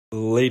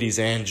Ladies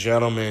and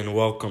gentlemen,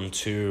 welcome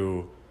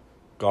to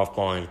Golf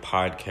Balling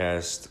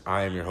Podcast.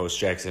 I am your host,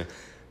 Jackson.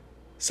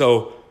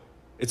 So,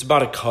 it's about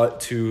to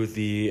cut to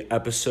the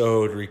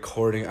episode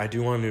recording. I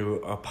do want to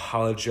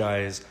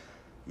apologize.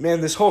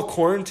 Man, this whole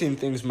quarantine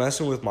thing's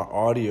messing with my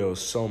audio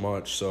so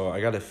much, so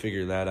I got to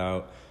figure that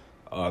out.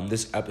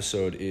 This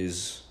episode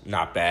is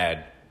not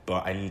bad,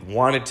 but I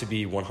want it to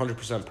be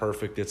 100%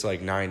 perfect. It's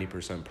like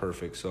 90%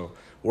 perfect, so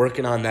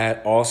working on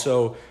that.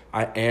 Also,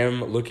 I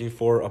am looking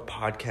for a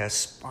podcast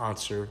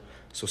sponsor,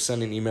 so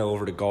send an email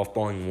over to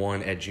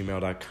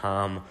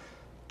golfballing1@gmail.com.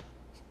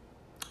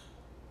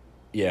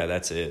 Yeah,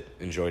 that's it.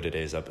 Enjoy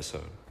today's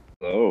episode.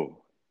 Hello.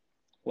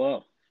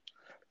 Whoa.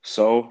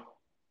 So,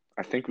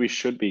 I think we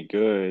should be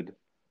good.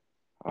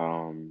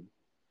 Um,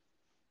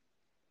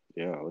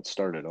 yeah, let's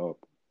start it up.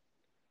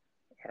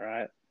 All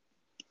right.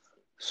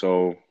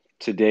 So,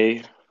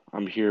 today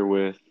I'm here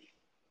with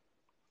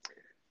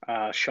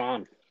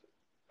Sean.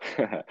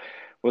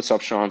 what's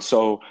up, Sean?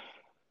 So,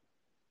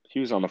 he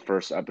was on the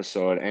first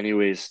episode.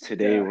 Anyways,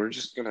 today Yeah. we're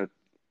just gonna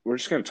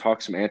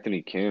talk some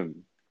Anthony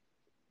Kim.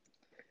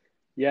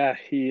 Yeah,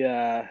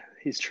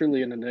 he's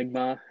truly an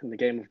enigma in the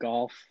game of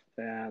golf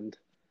and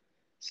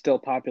still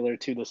popular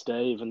to this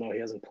day, even though he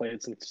hasn't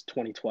played since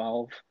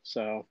 2012.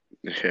 So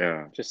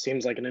Yeah, just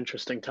seems like an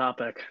interesting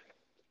topic.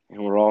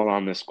 and we're all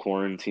on this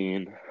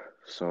quarantine.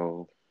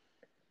 So,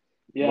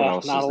 what Yeah,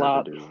 else is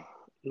there to do?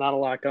 not a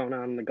lot going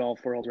on in the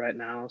golf world right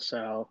now.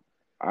 So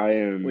I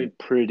am we,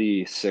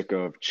 pretty sick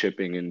of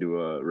chipping into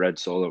a red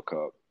solo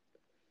cup.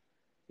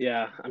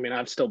 yeah, I mean,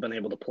 I've still been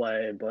able to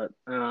play, but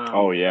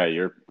Oh yeah,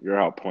 you're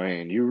out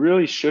playing. You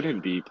really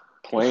shouldn't be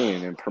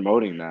playing and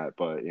promoting that,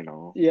 but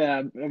yeah,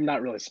 I'm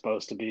not really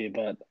supposed to be,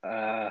 but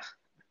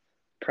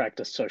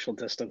practice social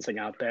distancing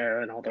out there,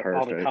 and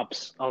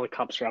perfect, all the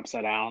cups are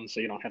upside down,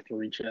 so you don't have to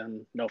reach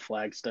in. No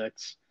flag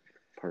sticks.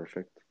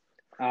 perfect.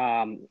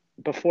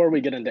 Before we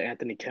get into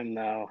Anthony Kim,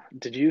 though,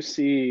 did you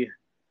see?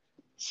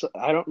 So,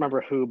 I don't remember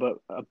who, but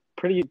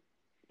pretty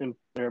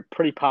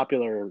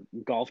popular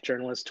golf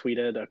journalist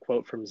tweeted a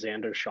quote from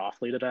Xander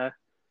Schauffele today.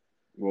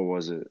 What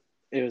was it?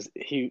 It was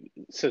he.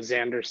 So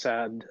Xander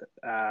said,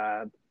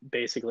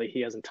 basically, he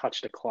hasn't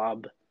touched a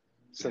club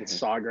since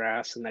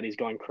Sawgrass, and that he's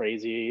going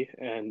crazy,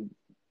 and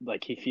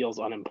like he feels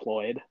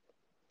unemployed.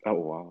 Oh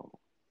wow.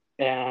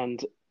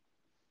 And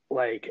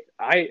like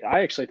I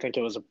actually think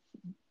it was a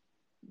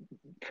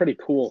pretty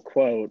cool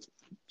quote,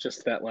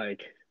 just that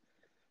like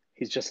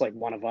he's just like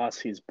one of us.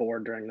 He's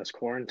bored during this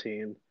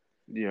quarantine.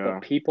 But Yeah.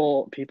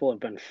 people have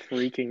been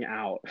freaking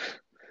out.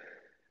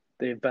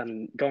 They've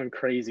been going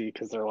crazy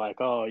because they're like,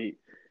 "Oh,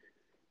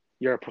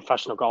 you're a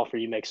professional golfer.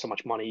 You make so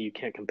much money. You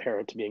can't compare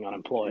it to being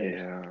unemployed."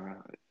 Yeah.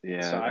 So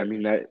Yeah. I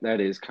mean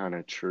that is kind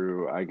of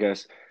true. I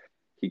guess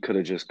he could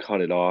have just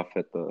cut it off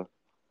at the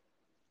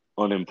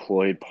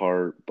unemployed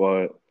part,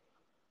 but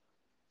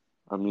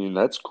I mean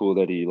that's cool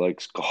that he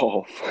likes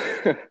golf.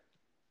 I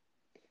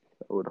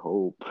would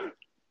hope.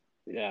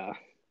 yeah,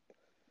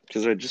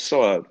 Because I just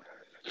saw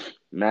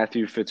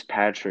Matthew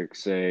Fitzpatrick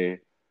say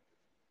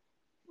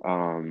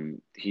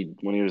he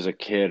when he was a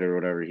kid or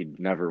whatever, he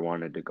never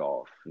wanted to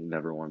golf. He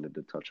never wanted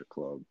to touch a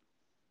club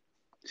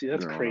see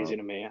that's growing crazy up.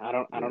 to me. I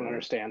don't Yeah.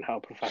 understand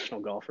how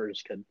professional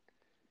golfers could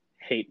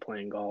hate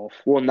playing golf.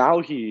 Well, now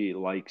he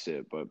likes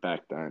it, but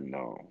back then,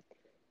 no.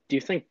 Do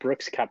you think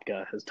Brooks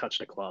Koepka has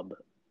touched a club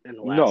in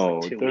the last like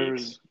No, 2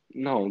 weeks?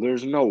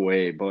 there's no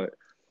way, but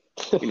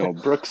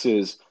Brooks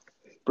is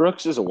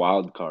a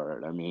wild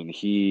card. I mean,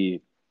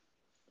 he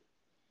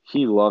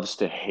loves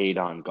to hate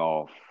on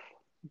golf,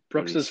 but he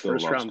Brooks's still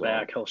first loves round golf.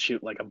 back, he'll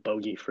shoot like a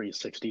bogey free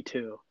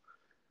 62. A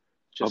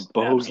Just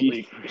bogey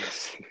absolutely.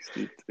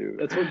 362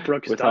 That's what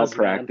Brooks without does, man.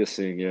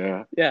 practicing,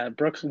 yeah. Yeah,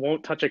 Brooks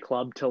won't touch a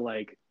club till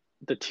like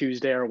the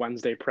Tuesday or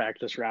Wednesday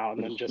practice round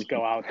and then just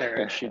go out there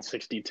and shoot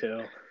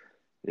 62.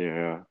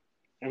 Yeah.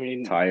 I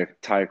mean, Tie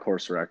a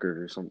course record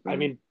or I something.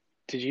 mean,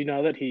 did you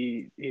know that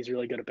he's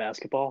really good at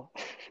basketball?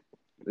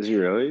 Is he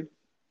really?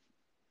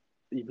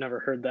 You've never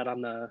heard that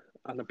on the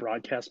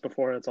broadcast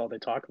before. That's all they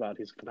talk about.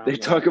 He's a They phenomenal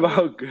talk about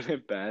athlete. how good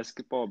at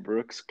basketball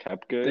Brooks They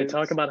Koepka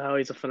talk is. about how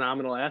he's a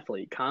phenomenal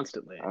athlete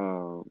constantly.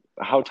 How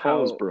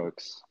tall is How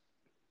Brooks?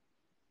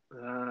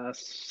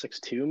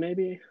 6'2"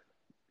 maybe?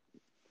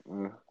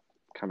 Uh,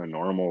 kind of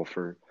normal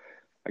for,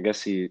 I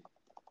guess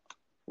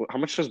how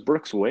much does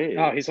Brooks Oh, weigh?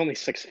 he's only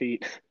 6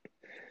 feet.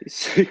 He's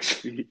 6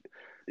 feet. Oh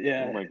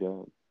Yeah, my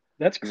God.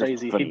 that's He's a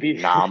crazy.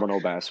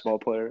 phenomenal basketball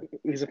player.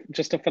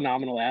 Just a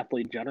phenomenal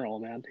athlete in general,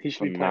 man.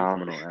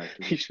 Phenomenal He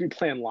athlete. should be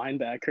playing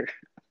linebacker,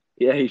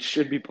 Yeah, he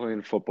should be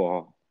playing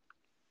football.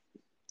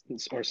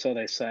 or so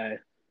they say.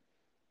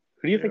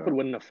 Who do you think Yeah. would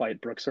win in a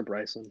fight, Brooks or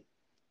Bryson?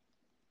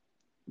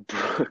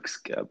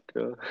 Brooks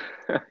Koepka.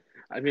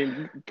 I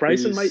mean, Are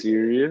you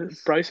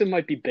serious? Bryson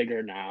might be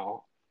bigger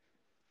now.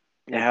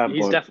 Like Yeah, but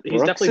he's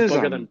definitely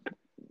bigger than,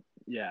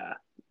 yeah.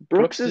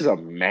 Brooks Brooks is is a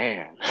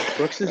man.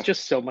 Brooks is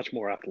just so much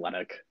more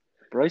athletic.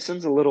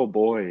 Bryson's a little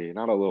boy,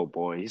 not a little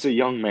boy. He's a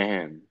young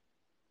man.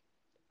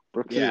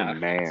 Brooks is a Yeah.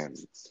 man.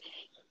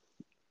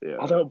 Yeah.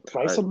 Although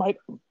I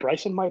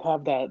Bryson might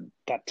have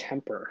that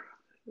temper.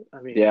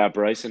 I mean, Yeah,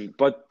 Bryson,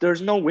 but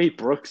there's no way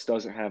Brooks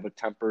doesn't have a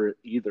temper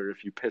either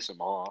if you piss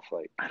him off.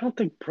 Like, I don't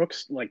think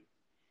Brooks like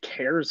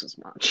cares as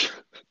much.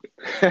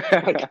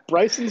 Like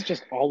Bryson's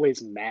just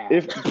always if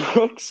mad.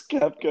 Brooks,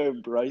 Koepka,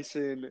 and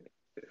Bryson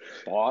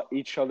fought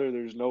each other,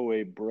 there's no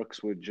way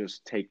Brooks would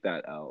just take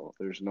that L.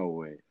 There's no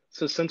way.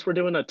 So since we're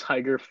doing a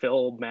Tiger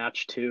Phil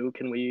match too,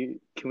 can we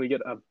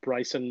get a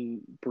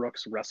Bryson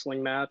Brooks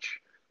wrestling match?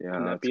 Can Yeah,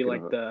 that that's be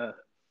like gonna.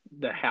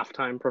 the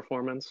halftime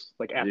performance?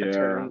 Like Yeah,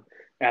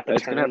 at the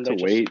that's gonna have turn to they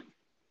just wait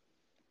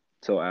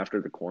till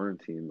after the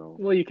quarantine though.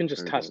 well you can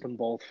just Or test the, them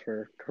both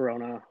for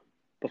Corona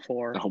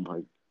before oh my,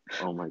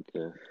 oh my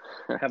god,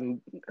 have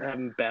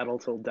them battle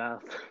till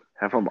death.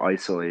 have them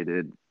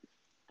isolated.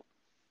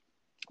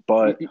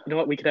 But You know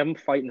what? We could have them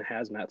fight in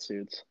hazmat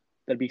suits.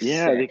 That'd be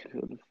yeah, they sick.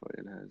 could fight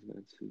in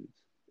hazmat suits.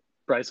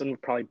 Bryson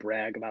would probably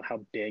brag about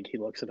how big he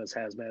looks in his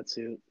hazmat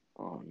suit.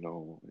 Oh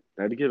no,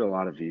 that'd get a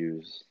lot of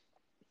views.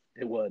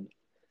 It would.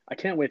 I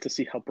can't wait to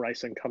see how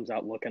Bryson comes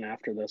out looking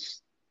after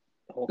this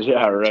whole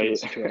Yeah, quarantine right.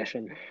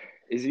 situation.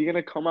 Is he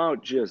gonna come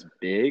out just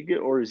big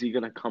or is he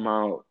gonna come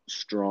out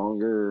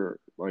stronger?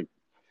 Like,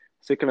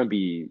 is it gonna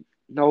be?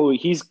 No,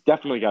 he's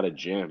definitely got a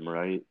gym,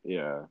 right?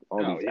 Yeah,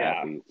 all Oh these yeah,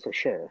 athletes for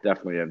sure.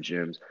 definitely have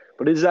gyms.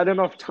 But is that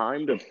enough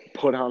time to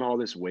put on all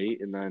this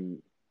weight and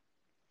then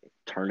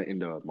turn it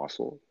into a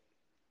muscle?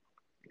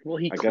 Well,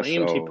 he I guess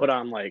claimed he put so.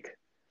 on like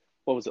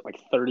what was it, like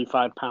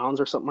 35 pounds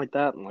or something like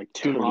that in like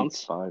 2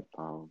 months, 35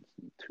 pounds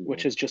in two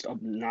which is months. just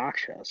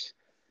obnoxious.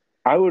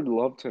 I would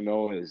love to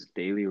know his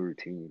daily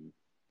routine.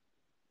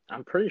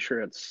 I'm pretty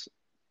sure it's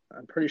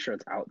I'm pretty sure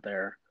it's out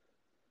there.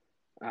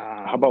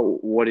 How Um,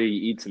 about what he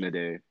eats in a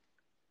day?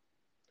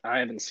 I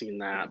haven't seen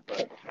that,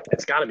 but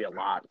it's got to be a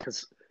lot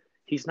because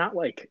he's not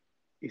like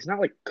he's not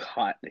like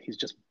cut. He's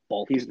just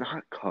He's bulky.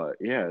 not cut.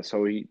 Yeah,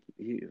 so he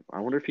I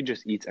wonder if he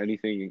just eats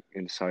anything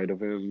inside of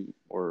him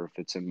or if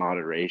it's in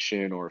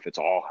moderation or if it's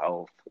all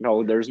health.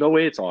 No, there's no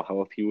way it's all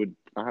health. He would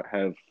not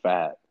have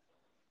fat,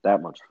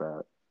 that much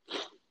fat.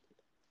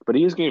 But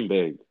he is getting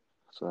big,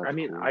 so I that's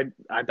mean, cool.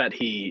 I bet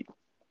he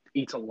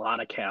eats a lot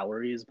of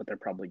calories, but they're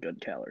probably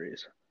good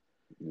calories.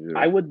 Yeah.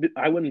 I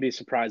wouldn't be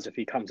surprised if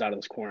he comes out of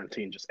this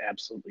quarantine just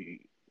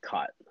absolutely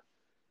cut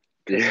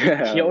because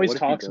Yeah, what if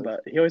he does?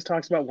 he always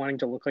talks about wanting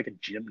to look like a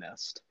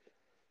gymnast.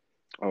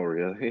 Oh,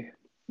 really?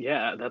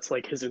 Yeah, that's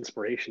like his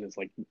inspiration is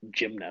like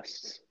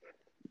gymnasts.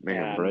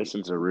 Man, And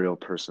Bryson's a real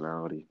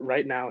personality.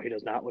 right now he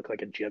does not look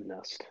like a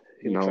gymnast.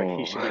 He looks like he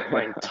No. should be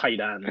playing tight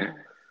end.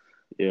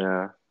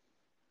 Yeah.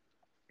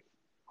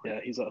 Yeah,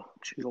 he's a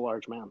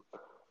large man.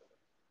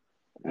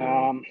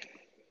 Yeah. Um,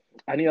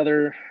 any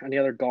other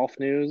golf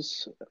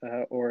news,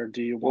 or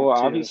do you Well, want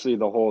to? obviously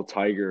the whole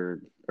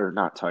Tiger or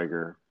not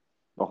Tiger,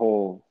 the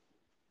whole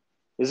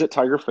is it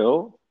Tiger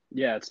Phil?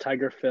 Yeah, it's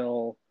Tiger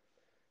Phil,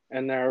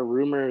 and there are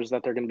rumors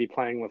that they're going to be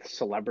playing with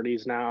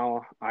celebrities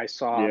now. I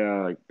saw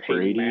Yeah, like Peyton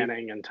Brady.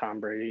 Manning and Tom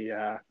Brady,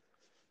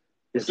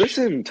 Is this which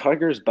in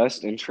Tiger's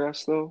best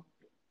interest though?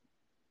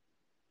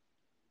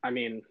 I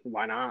mean,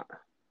 why not?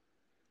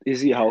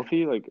 Is he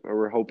healthy? Like,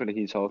 are we hoping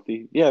he's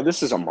healthy? Yeah,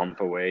 this is a month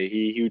away.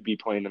 He would be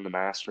playing in the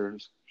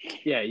Masters.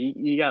 Yeah,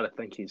 you got to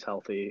think he's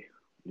healthy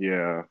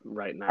Yeah.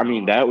 right I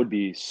mean, now. that would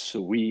be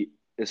sweet,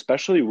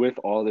 especially with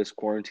all this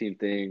quarantine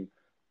thing.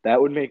 That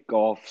would make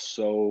golf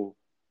so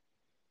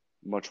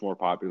much more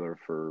popular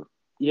for,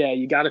 Yeah,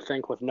 you got to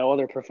think with no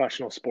other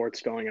professional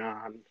sports going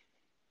on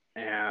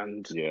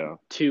and yeah.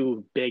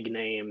 two big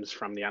names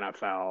from the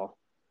NFL,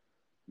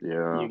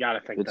 Yeah. you got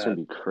to think It's gonna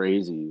that, be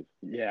crazy.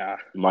 yeah,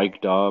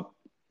 Mic'd up,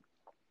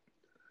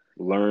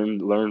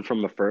 learn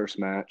from the first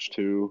match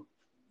too.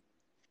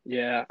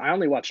 yeah. I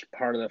only watched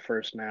part of the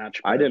first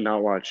match, I but did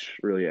not watch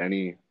really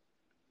any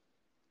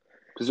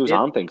because it was it,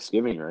 on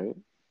Thanksgiving, right?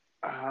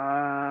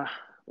 uh,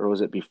 Or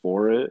was it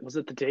before it? was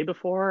it the day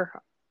before?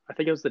 I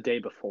think it was the day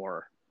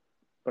before,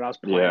 but Yeah,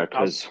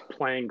 I was because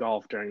playing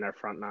golf during their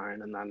front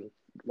nine and then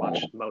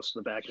watched most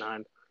of the back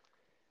nine.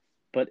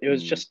 But it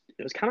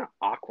was kind of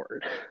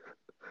awkward.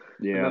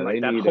 And then yeah,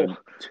 like they needed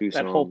two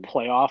that whole songs.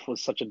 playoff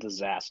was such a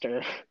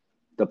disaster.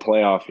 The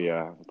playoff,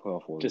 yeah, the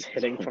playoff Just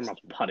hitting from was.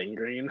 a putting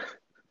green.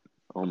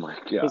 Oh my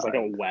It was like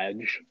a god.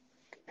 wedge.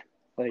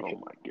 Oh Like,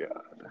 my yeah.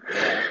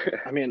 god.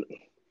 I mean,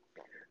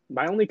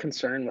 my only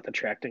concern with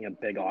attracting a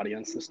big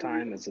audience this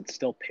time is it's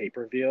still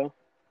pay-per-view.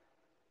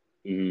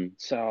 hmm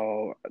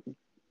So,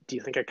 do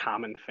you think a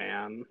common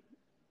fan,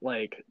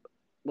 like,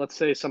 let's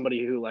say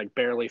somebody who like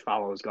barely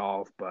follows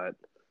golf but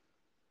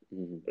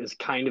hmm is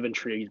kind of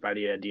intrigued by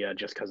the idea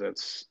just because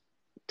it's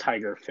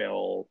Tiger,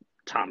 Phil,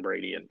 Tom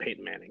Brady, and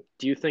Peyton Manning.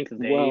 Do you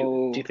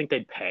Well, think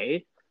they'd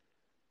pay?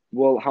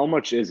 how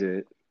much is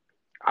it?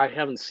 I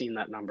haven't seen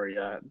that number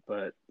yet,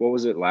 but What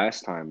was it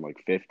last time? Like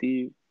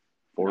 50,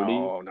 40?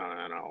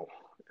 no.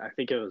 I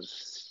think it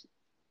was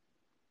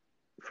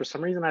for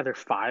some reason either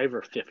 5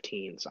 or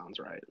 15 sounds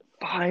right.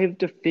 $5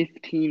 to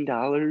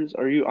 $15?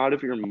 Are you out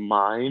of your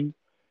mind?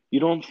 You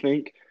don't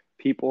think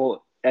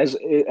people as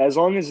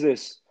long as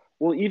this,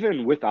 well,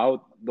 even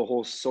without the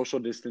whole social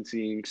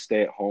distancing,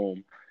 stay at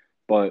home,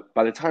 But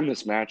by the time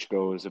this match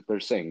goes, if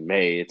they're saying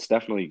May, it's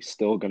definitely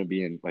still going to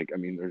be in like, I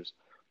mean, there's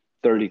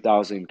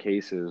 30,000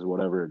 cases,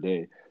 whatever a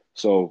day.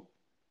 So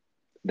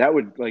that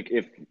would like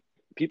if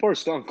people are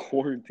still in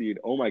quarantine,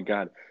 oh my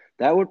God,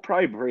 that would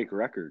probably break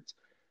records.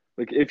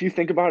 Like if you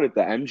think about it,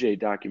 the MJ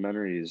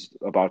documentary is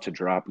about to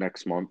drop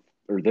next month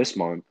or this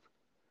month.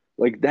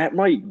 Like that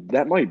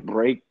might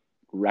break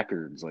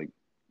records. Like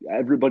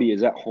everybody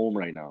is at home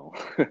right now.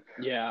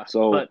 Yeah,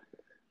 So but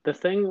the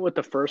thing with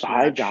the first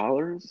five match,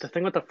 dollars? the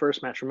thing with the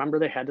first match, remember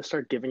they had to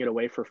start giving it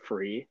away for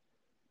free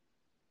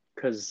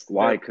because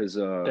Why? Because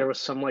there was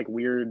some like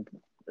weird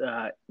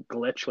uh,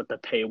 glitch with the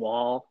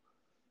paywall,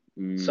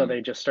 so mm, they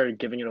just started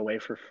giving it away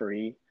for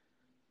free,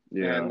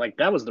 and yeah, like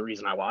that was the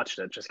reason I watched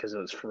it, just because it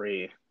was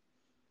free.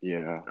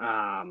 yeah,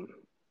 Um,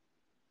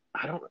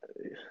 I don't.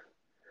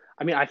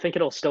 I mean, I think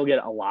it'll still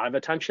get a lot of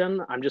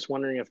attention. I'm just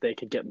wondering if they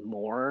could get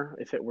more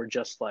if it were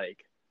just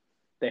like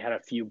they had a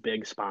few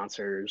big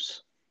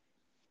sponsors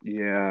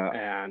yeah.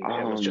 and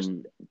it was just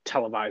Um,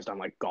 televised on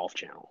like Golf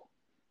Channel.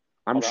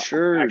 I'm Although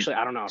sure. actually,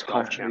 I don't know if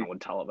Golf Ty- Channel would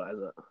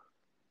televise it.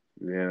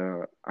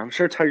 yeah, I'm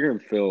sure Tiger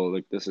and Phil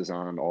like this is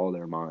on all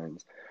their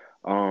minds.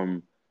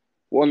 Um,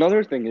 well,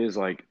 another thing is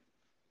like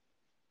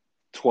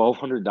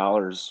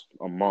 $1,200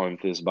 a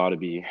month is about to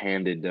be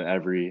handed to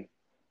every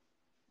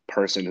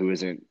person who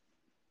isn't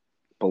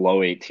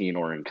below 18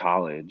 or in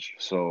college.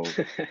 So,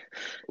 Yeah.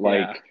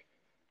 like,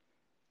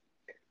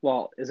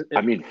 Well, is it I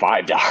if mean,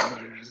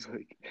 $5.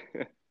 Like,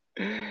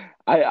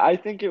 I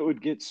think it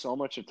would get so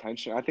much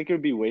attention. I think it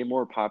would be way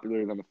more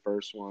popular than the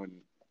first one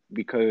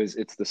because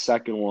it's the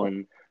second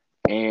one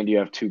and you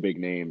have two big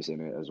names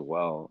in it as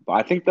well. But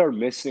I think they're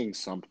missing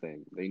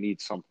something. They need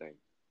something.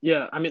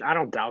 yeah, I mean, I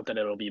don't doubt that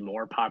it'll be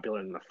more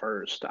popular than the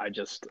first. I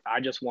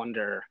just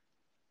wonder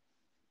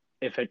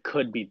if it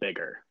could be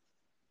bigger.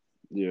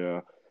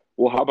 Yeah.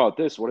 Well, how about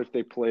this? What if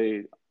they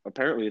play?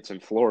 Apparently, it's in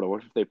Florida.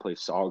 What if they play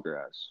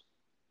Sawgrass?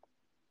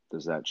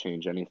 Does that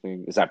change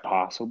anything? Is that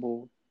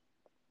possible?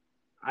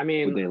 I Would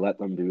mean, they let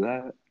them do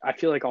that? I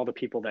feel like all the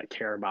people that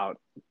care about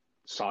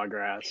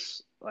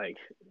Sawgrass, like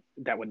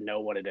that would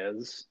know what it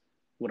is,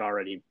 would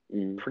already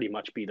Mm. pretty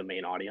much be the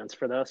main audience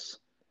for this.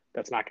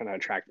 That's not going to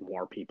attract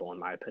more people, in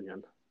my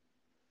opinion.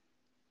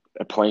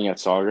 Playing at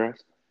Sawgrass?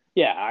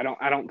 Yeah,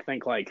 I don't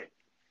think like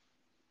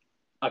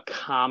a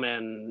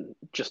common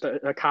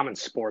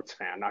sports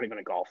fan, not even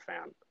a golf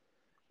fan,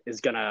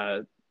 is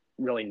gonna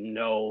really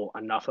know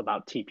enough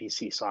about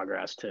TPC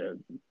Sawgrass to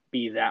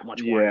be that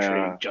much more Yeah.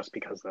 intrigued just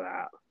because of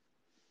that.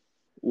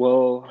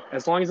 Well,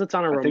 As long as it's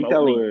on a I think that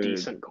remotely would.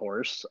 decent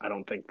course, I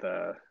don't think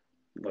the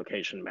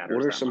location What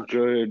matters are that some much.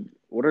 good?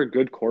 What are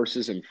good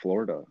courses in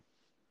Florida?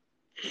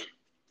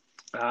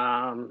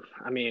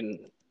 I mean,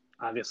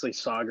 obviously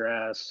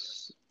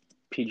Sawgrass,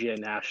 PGA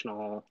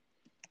National,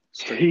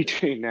 Stream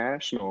TJ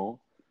National.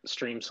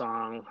 Stream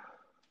Song.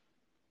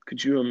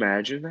 Could you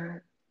imagine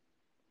that?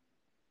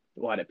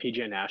 What at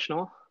PGA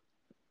National?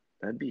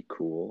 That'd be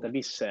cool. That'd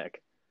be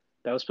sick.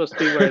 That was supposed to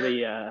be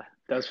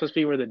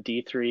where the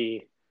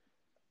D3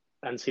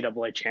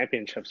 NCAA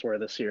championships were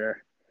this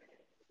year,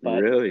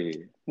 but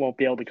Really? won't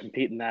be able to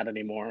compete in that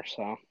anymore.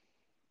 So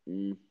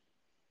Mm.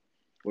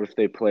 What if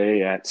they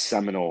play at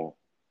Seminole?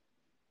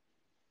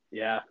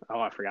 yeah. Oh,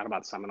 I forgot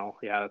about Seminole.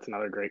 Yeah, that's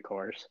another great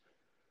course.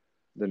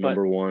 The But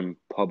number one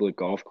public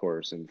golf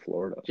course in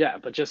Florida. yeah,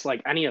 but just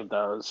like any of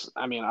those,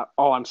 I mean,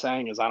 all I'm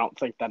saying is I don't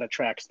think that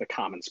attracts the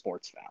common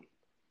sports fan.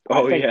 I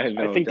Oh think yeah, I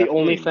no, think the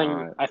only definitely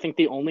thing not. I think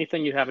the only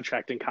thing you have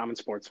attracting common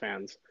sports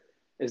fans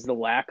is the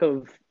lack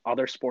of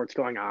other sports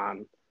going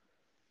on,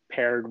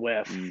 paired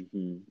with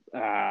Hmm.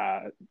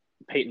 uh,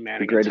 Peyton The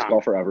Manning and greatest Tom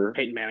golfer ever.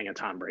 Peyton Manning and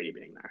Tom Brady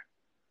being there.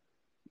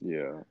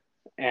 Yeah.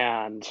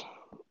 And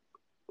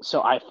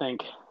so I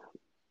think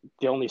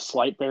the only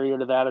slight barrier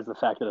to that is the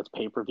fact that it's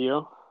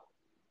pay-per-view.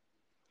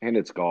 And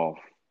it's golf.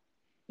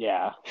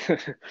 Yeah.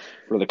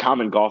 For the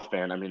common golf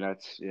fan, I mean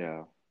that's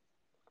yeah.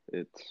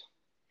 It's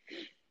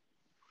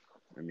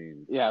I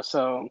mean, Yeah,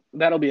 so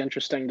that'll be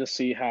interesting to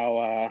see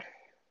how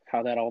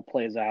that all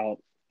plays out.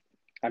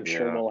 I'm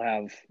sure yeah. we'll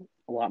have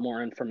a lot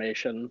more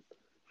information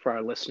for our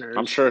I'm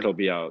listeners. sure it'll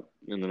be out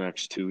in the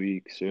next 2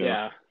 weeks. Yeah.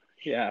 Yeah.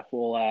 Yeah,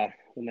 we'll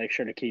make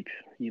sure to keep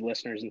you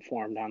listeners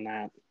informed on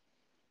that.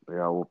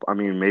 Yeah. Well, I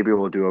mean, maybe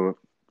we'll do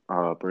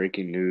a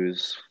breaking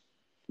news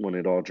when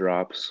it all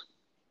drops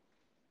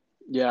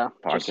Yeah,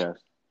 just podcast.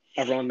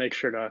 everyone make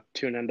sure to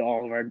tune into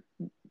all of our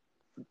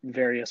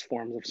various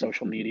forms of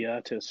social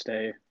media to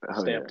stay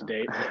Oh stay up yeah. to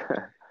date.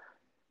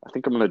 I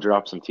think I'm gonna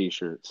drop some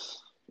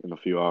t-shirts in a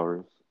few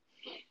hours.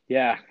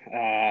 Yeah,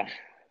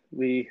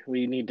 we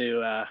need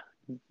to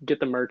get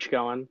the merch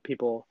going.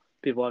 People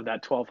have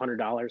that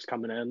 $1,200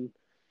 coming in.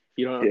 If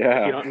you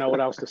Yeah. don't know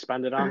what else to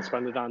spend it on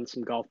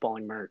some golf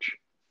balling merch.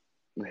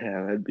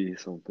 Yeah, that'd be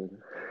something.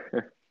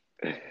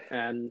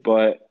 And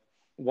But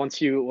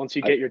once you I,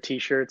 get your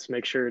t-shirts,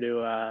 make sure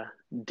to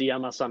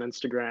DM us on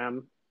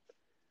Instagram.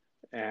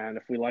 And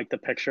if we like the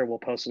picture, we'll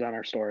post it on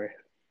our story.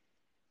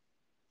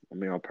 I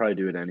mean, I'll probably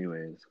do it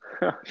anyways.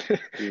 Even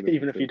if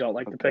Even if you it's don't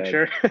like a the bad.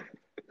 picture.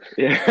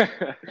 Yeah.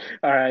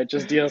 All right,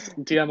 just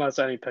DM us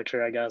any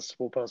picture, I guess.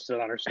 We'll post it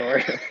on our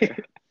story.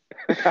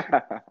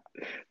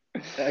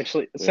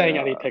 Actually, saying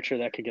any Yeah. picture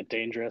that could get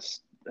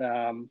dangerous.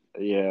 Um,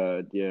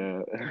 Yeah.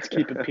 Yeah. let's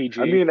keep it I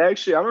PG. mean,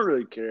 actually, I don't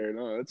really care.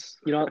 No, it's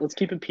You know what? Let's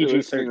keep it if you're PG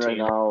listening right 13.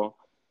 now.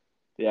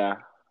 Yeah.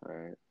 All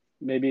right.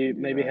 Maybe You can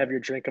do maybe have that. your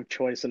drink of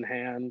choice in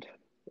hand.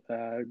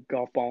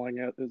 Golf balling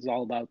is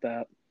all about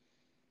that.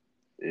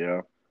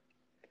 Yeah.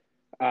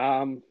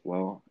 Um, Well,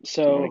 do you want to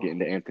so get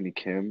into Anthony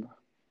Kim?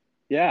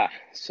 yeah,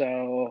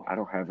 so I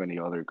don't have any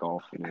other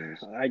golf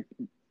news. I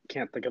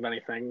can't think of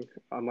anything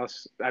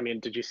unless I mean,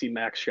 did you see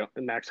Max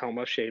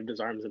Homa shaved his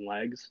arms and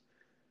legs?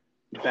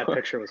 That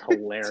picture was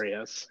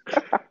hilarious.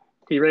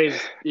 He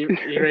raised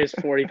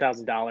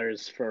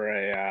 $40,000 for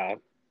a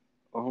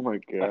Oh my I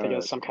think it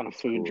was God, some kind of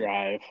that's food cool.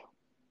 drive,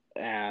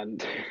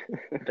 and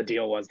the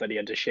deal was that he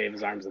had to shave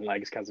his arms and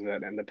legs because of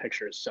it. And the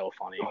picture is so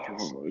funny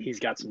because Oh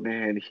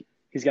man,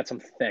 he's got some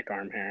thick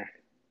arm hair.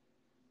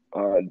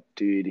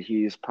 dude,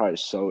 he's probably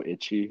so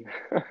itchy.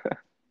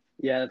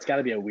 Yeah, it's got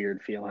to be a weird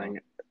Uh, feeling.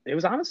 It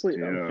was honestly a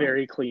yeah,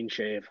 very clean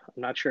shave.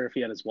 I'm not sure if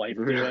he had his wife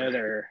do it really,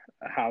 or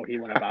how he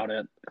went about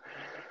it,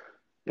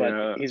 but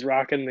yeah, he's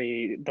rocking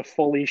the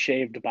fully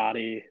shaved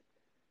body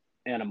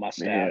and a man,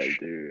 mustache.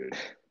 dude.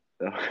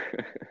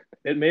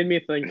 It made me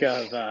think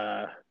of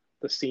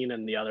the scene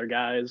in The Other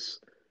Guys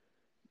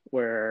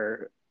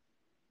where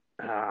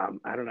I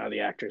don't know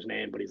the actor's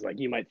name, but he's like,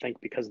 you might think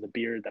because of the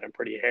beard that I'm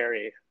pretty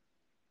hairy,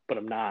 but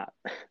I'm not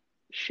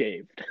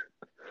shaved.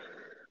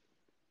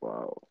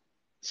 Wow, I don't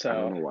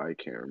So know why I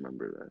can't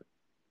remember that.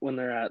 when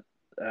they're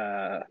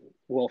at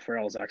Will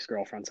Ferrell's ex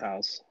girlfriend's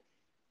house,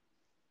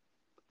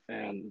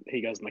 and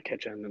he goes in the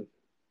kitchen,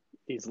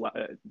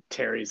 and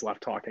Terry's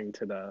left talking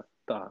to the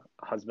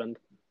husband.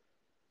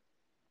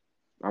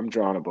 I'm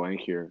drawing a blank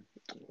here.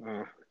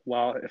 Uh,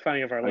 well, I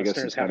guess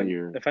it's been a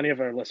year. if any of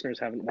our listeners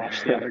haven't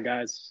watched The Other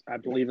Guys, I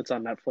believe it's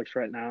on Netflix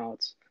right now.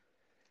 It's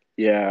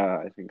Yeah,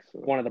 I think so.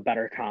 one of the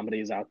better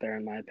comedies out there,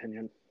 in my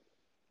opinion.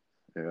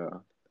 Yeah.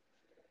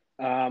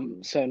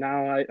 So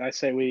now I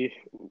say we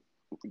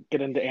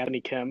get into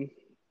Anthony Kim.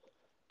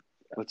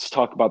 Let's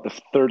talk about the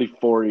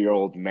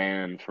 34-year-old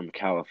man from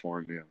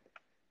California.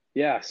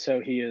 Yeah, so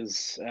he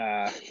is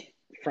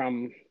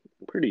from,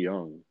 Pretty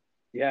young.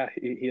 yeah,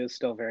 he is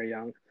still very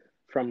young.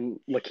 From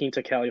La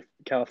Quinta,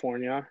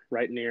 California,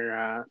 right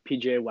near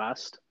PGA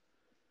West.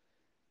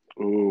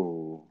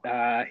 Ooh,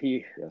 Uh,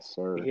 he yes, he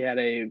sir. had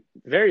a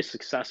very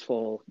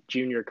successful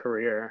junior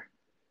career,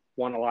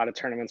 won a lot of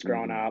tournaments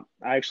growing Hmm. up.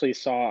 I actually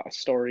saw a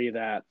story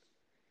that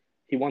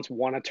he once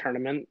won a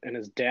tournament and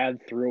his dad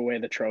threw away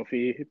the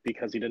trophy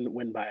because he didn't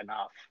win by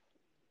enough.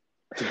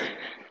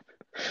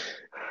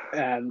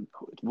 And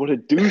What a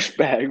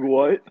douchebag!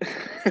 What?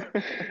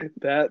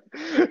 that,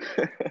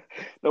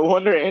 No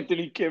wonder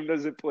Anthony Kim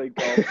doesn't play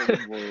golf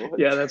anymore. What?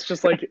 yeah, that's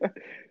just like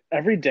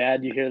every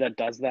dad you hear that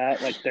does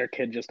that, like their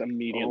kid just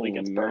immediately Oh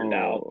gets burned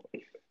out.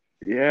 no.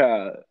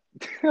 Yeah.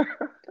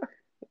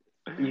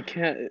 You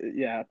can't,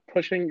 yeah,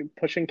 pushing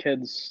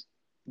kids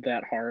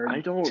that I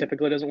hard don't.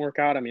 typically doesn't work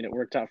out. I mean, it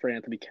worked out for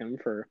Anthony Kim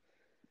for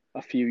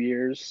a few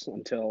years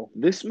until,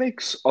 This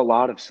makes a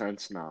lot of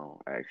sense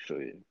now,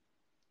 actually.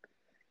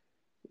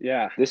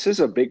 yeah, This is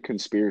a big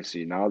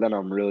conspiracy now that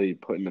I'm really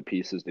putting the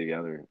pieces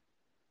together.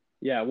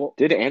 yeah. Well,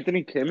 Did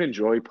Anthony Kim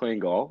enjoy playing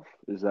golf?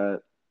 Is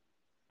that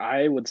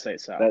I would say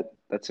so.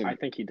 that's I in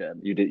think he did.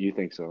 you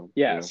think so?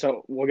 Yeah, Yeah.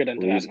 so we'll get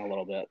into Well, that he's in a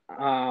little bit.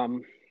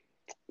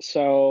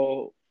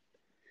 So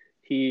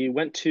he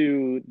went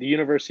to the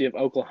University of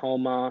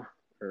Oklahoma,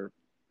 or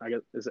I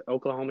guess is it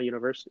Oklahoma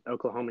University?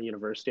 Oklahoma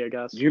University, I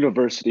guess.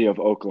 University of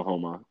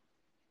Oklahoma.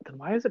 Then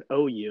why is it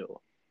OU?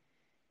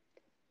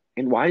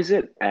 And why is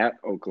it at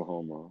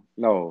Oklahoma?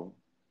 No,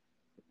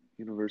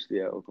 University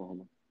at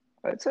Oklahoma.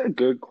 That's a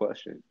good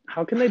question.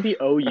 How can they be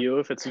OU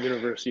if it's the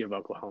University of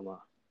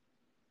Oklahoma?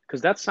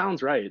 Because that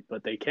sounds right,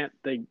 but they can't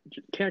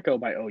go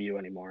by OU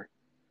anymore.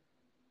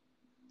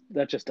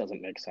 That just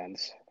doesn't make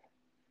sense.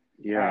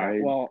 All Yeah, right,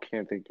 I well,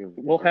 can't think of.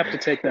 we'll have to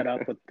take that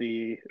up with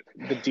the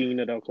dean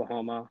at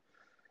Oklahoma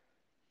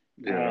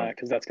Yeah,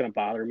 because that's going to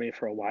bother me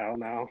for a while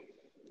now.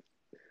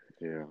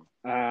 yeah.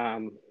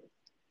 Um,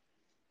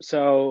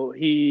 so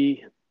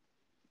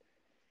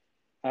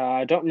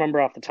I don't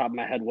remember off the top of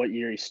my head what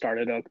year he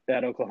started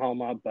at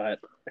Oklahoma, but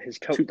his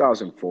coach.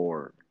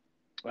 2004.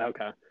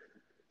 Okay,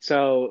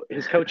 so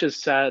his coaches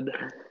said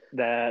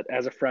that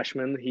as a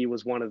freshman he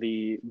was one of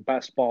the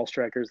best ball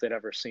strikers they'd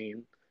ever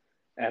seen.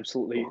 Wow.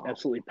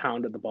 Absolutely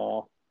pounded the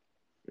ball.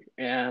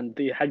 And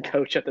the head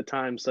coach at the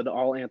time said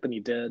all Anthony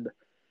did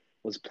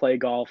was play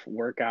golf,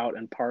 work out,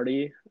 and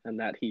party, and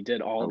that he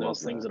did all I of love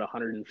those things that. at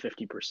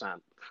 150%. I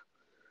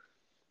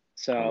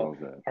So love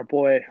that. our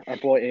boy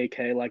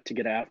AK liked to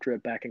get after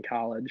it back in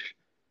college,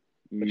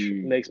 which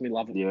Yeah. makes me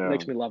love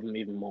him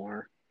even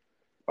more.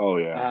 Oh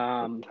yeah.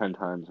 Like Um, 10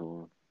 times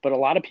more. but a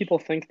lot of people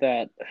think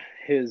that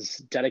his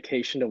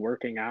dedication to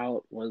working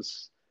out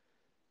was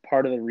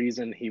part of the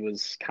reason he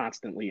was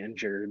constantly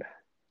injured.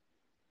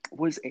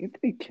 Was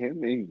Anthony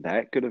Kim in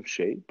that good of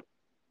shape?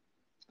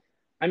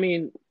 I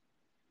mean,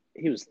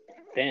 he was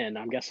thin.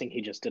 I'm guessing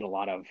he just did a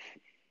lot of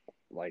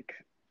like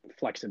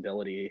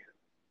flexibility.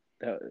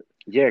 Uh,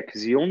 Yeah,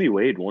 because he only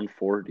weighed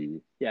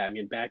 140. yeah, I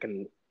mean back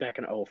in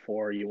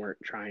 '04, you weren't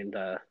trying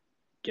to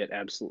get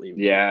absolutely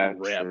Yeah,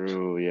 ripped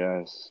true.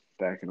 Yes,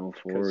 back in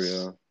 '04.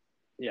 because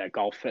Yeah, yeah,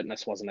 golf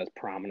fitness wasn't as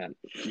prominent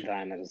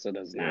then as it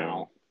is yeah,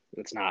 now.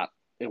 It's not.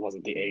 It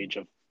wasn't the age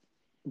of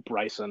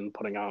Bryson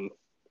putting on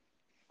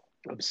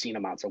obscene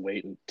amounts of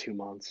weight in 2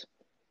 months.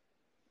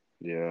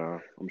 yeah.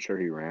 I'm sure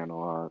he ran a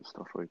lot,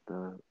 stuff like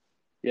that.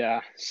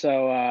 Yeah,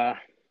 so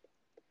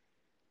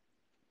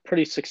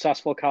pretty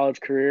successful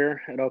college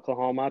career at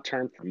Oklahoma.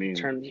 Turned I mean,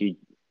 turned.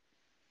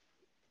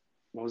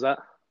 What was that?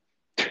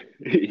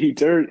 he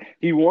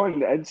won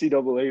the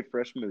NCAA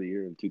Freshman of the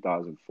Year in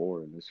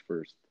 2004 in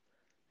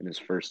his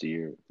first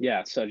year,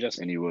 Yeah, so just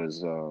and he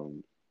was a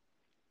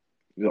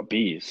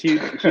beast.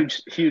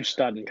 huge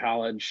stud in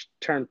college.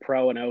 Turned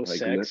pro in Like,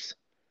 lit '06.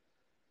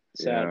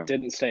 So yeah,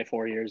 didn't stay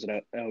 4 years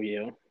at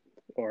OU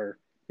or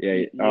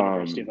yeah.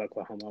 University of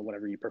Oklahoma,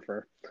 whatever you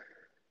prefer.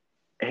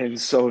 And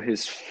so in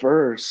his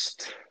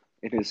first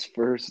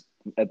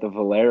at the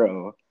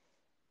Valero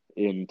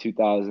in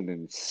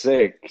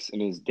 2006 in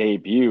his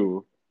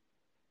debut,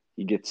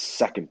 he gets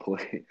second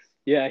place.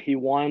 Yeah, he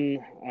won.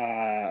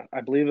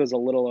 I believe it was a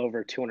little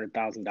over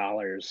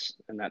 $200,000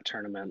 in that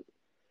tournament,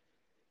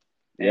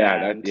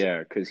 and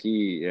Because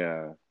he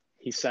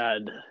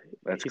said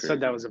that's that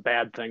crazy. was a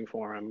bad thing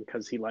for him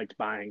because he liked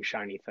buying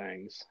shiny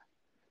things.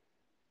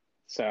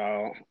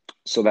 So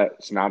So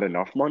that's not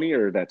enough money,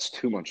 or that's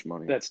too much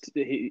money.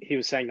 he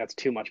was saying that's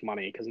too much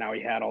money because now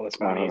he had all this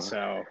money, Uh,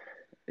 so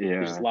he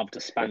just yeah. loved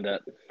to spend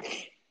it.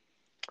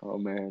 Oh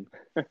man.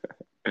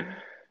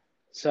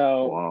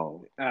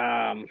 So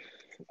Wow. um,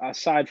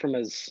 aside from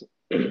his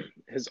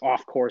his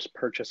off course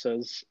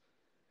purchases,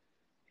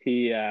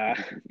 he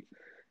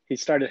he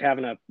started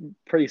having a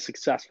pretty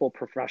successful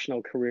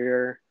professional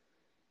career.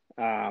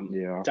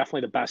 Yeah.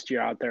 Definitely the best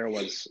year out there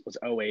was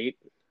 '08.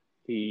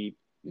 He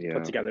put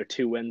Yeah. together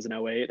 2 wins in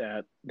 '08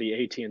 at the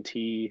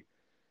AT&T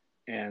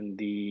and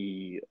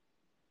the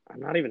I'm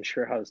not even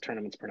sure how this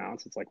tournament's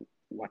pronounced. It's like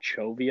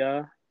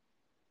Wachovia.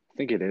 I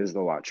think it is the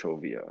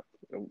Wachovia.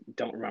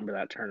 Don't remember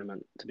that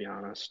tournament to be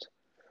honest.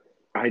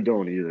 I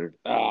don't either.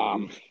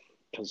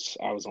 Because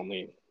I was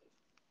only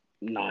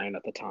 9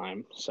 at the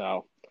time.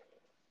 So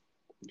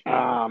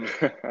Yeah. um,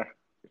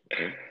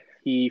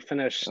 he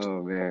finished, Oh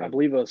I man.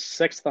 believe, it was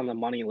sixth on the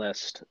money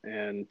list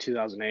in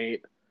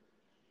 2008,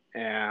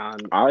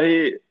 and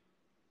I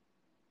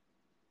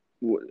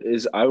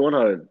is I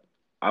want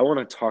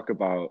to talk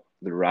about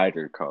the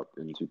Ryder Cup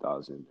in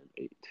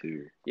 2008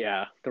 too,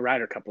 yeah, the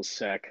Ryder Cup was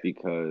sick.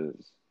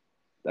 because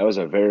that was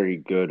a very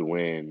good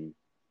win,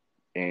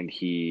 and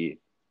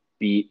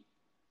beat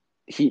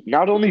he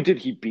not only did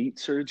he beat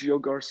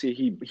Sergio Garcia,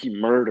 he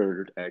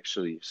murdered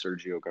actually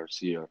Sergio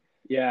Garcia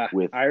Yeah,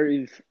 with, I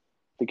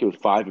think it was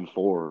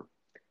 5-4.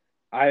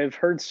 I've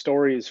heard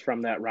stories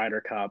from that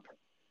Ryder Cup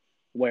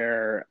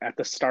where at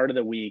the start of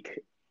the week,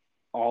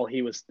 all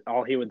he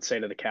would say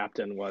to the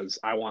captain was,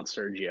 "I want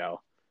Sergio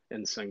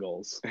in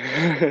singles,"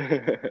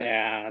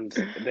 and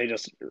they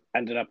just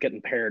ended up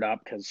getting paired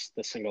up because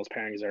the singles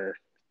pairings are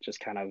just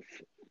kind of,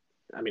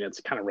 I mean,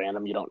 it's kind of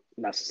random. You don't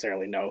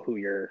necessarily know who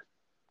you're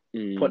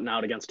Mm, putting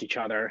out against each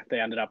other. They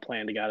ended up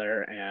playing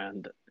together,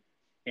 and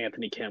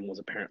Anthony Kim was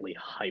apparently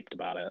hyped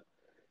about it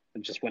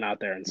and just went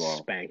out there and well,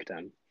 spanked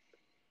him.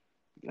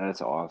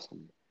 that's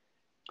awesome.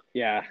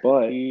 Yeah,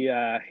 But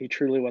he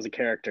truly was a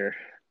character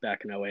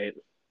back in '08.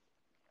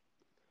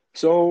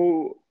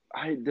 so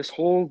I this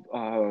whole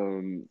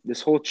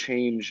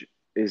change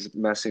is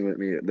messing with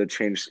me. The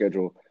change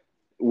schedule.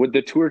 Would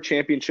the Tour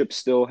Championship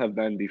still have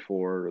been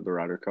before the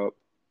Ryder Cup,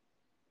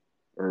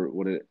 or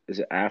would it? Is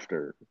it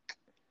after?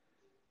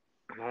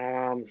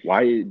 Um,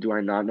 Why do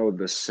I not know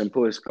the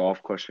simplest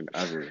golf question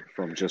ever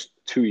from just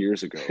 2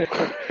 years ago?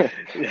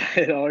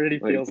 it already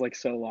Like, feels like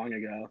so long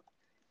ago.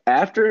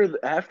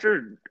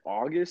 after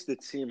August,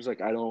 it seems like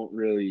I don't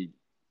really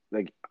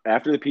like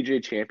after the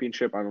PGA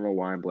Championship. I don't know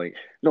why I'm blank.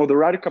 No, the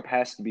Ryder Cup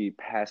has to be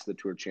past the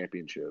Tour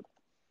Championship,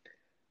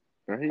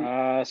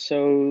 right?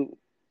 So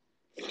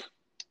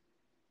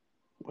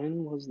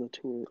when was the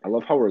tour? I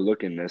love how we're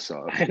looking this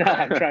up. I know,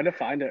 I'm trying to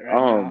find it right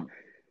now. um,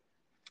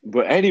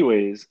 but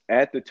anyways,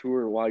 at the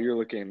tour, while you're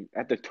looking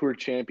at the Tour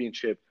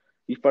Championship,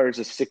 he fires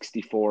a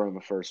 64 in the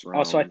first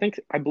Oh, so round.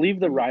 I believe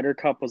the And Ryder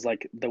Cup was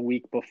like the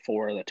week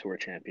before the Tour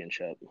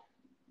Championship.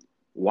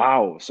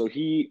 wow, so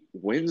he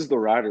wins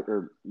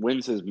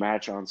his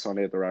match on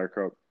Sunday at the Ryder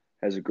Cup,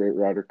 has a great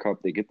Ryder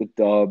Cup. They get the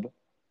dub,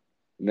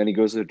 and then he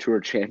goes to the Tour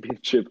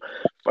Championship,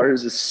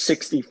 fires a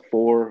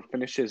 64,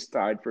 finishes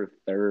tied for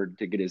third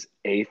to get his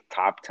eighth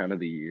top 10 of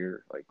the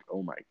year. Like,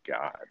 oh my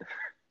God.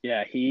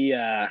 Yeah,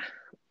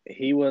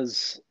 he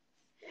was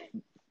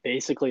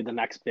basically the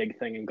next big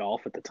thing in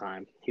golf at the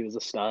time. He was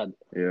a stud.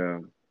 Yeah.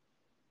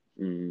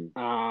 Mm.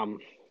 Um,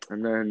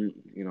 And then,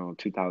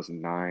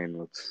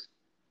 2009,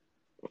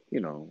 you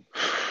know,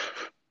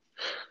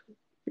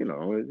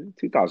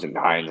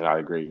 2009 is not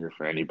a great year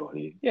for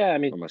anybody, yeah, I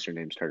mean, unless your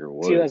name's Tiger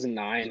Woods.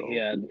 2009, he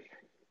So, had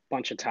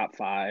bunch of top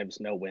fives,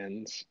 no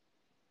wins.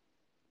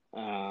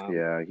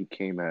 Yeah, he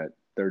came at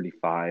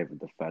 35 with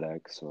the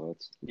FedEx, so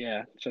it's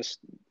Yeah, just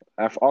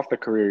off the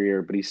career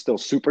year, but he's still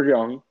super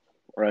young,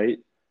 right?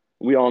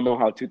 We all know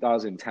how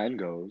 2010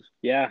 goes.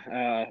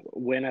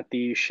 win at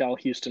the Shell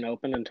Houston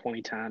Open in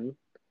 2010.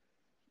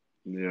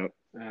 Yep.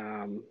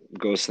 Um,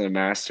 Goes to the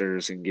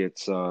Masters and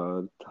gets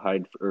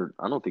tied for,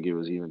 I don't think he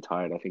was even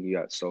tied. I think he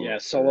got solo.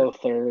 solo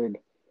third.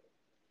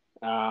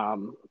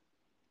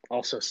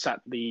 Also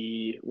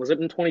was it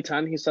in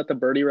 2010 he set the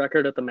birdie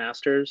record at the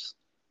Masters?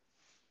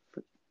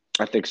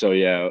 I think so,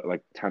 yeah,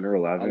 like 10 or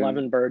 11.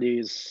 11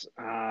 birdies,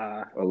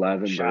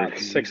 11 shot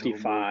birdies.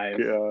 65. Oh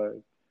my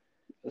God.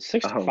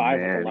 65 with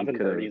Man, 11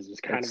 birdies is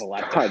kind of a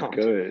letdown. Not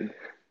good.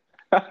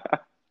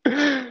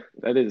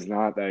 That is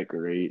not that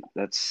great.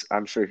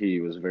 I'm sure he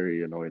was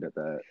very annoyed at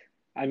that.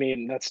 I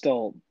mean, that's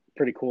still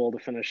pretty cool to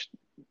finish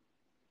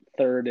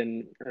third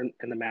in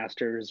the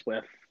Masters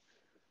with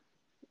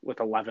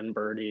 11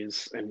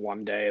 birdies in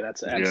one day.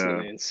 That's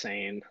absolutely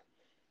insane.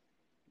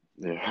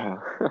 Yeah.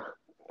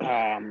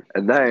 Um,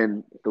 And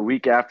then the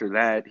week after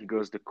that, he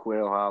goes to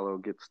Quail Hollow,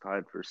 gets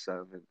tied for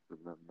 7th, and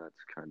then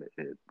that's kind of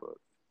it. But,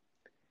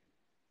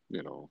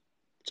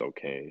 it's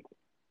okay.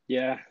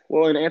 yeah.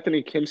 Well, in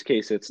Anthony Kim's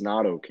case, it's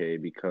not okay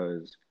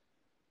because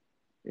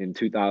in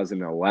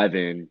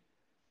 2011,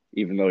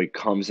 even though he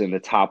comes in the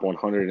top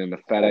 100 in the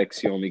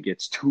FedEx, he only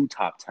gets 2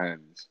 top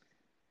 10s.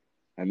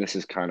 And this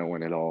is kind of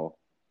when it all,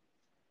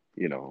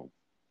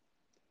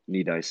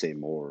 need I say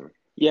more?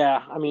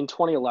 Yeah, I mean,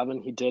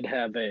 2011, he did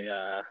have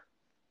a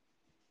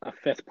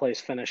fifth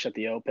place finish at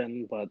the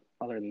Open, but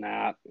other than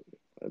that,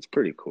 that's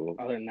pretty cool.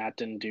 Other than that,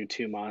 didn't do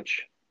too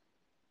much.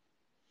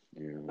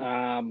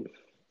 Yeah.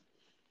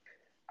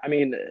 I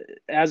mean,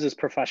 as his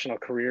professional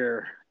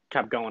career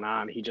kept going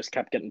on, he just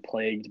kept getting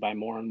plagued by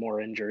more and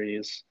more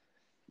injuries.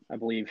 I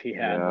believe he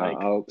had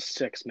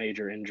 6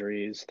 major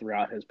injuries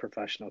throughout his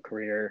professional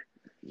career.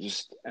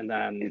 Just and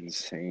then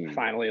insane.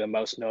 Finally, the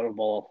most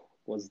notable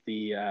was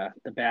the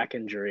back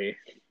injury.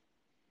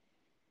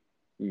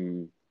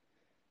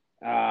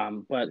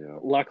 But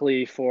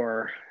luckily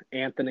for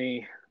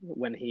Anthony,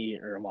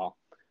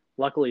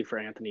 luckily for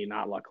Anthony,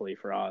 not luckily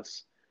for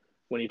us,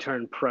 when he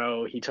turned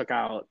pro, he took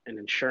out an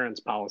insurance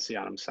policy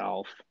on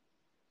himself,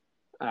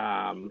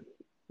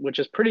 which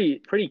is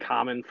pretty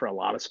common for a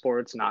lot of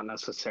sports, not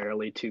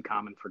necessarily too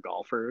common for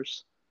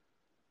golfers.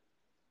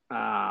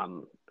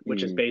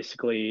 Which is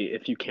basically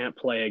if you can't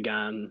play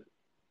again,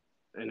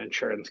 an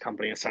insurance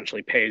company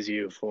essentially pays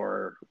you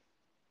for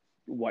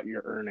what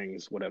your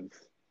earnings would have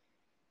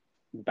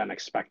been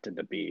expected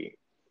to be.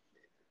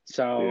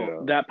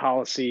 So that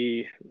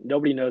policy,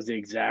 nobody knows the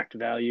exact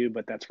value,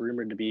 but that's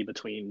rumored to be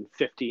between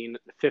 15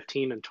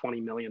 and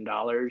 $20 million.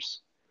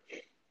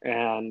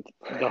 And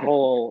the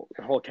whole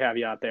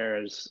caveat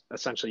there is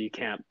essentially you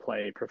can't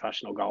play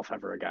professional golf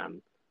ever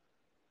again.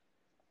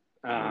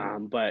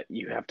 But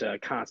you have to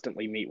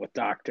constantly meet with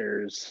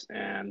doctors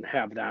and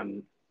have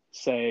them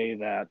say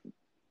that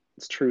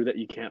it's true that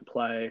you can't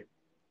play.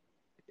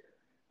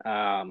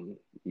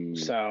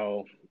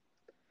 So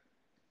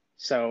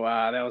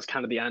that was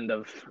kind of the end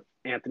of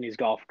Anthony's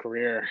golf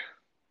career.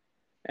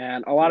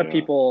 And a lot of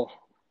people,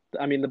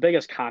 I mean, the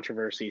biggest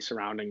controversy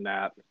surrounding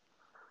that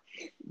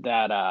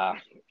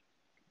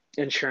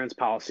insurance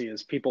policy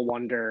is people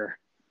wonder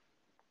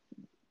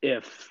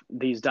if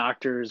these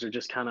doctors are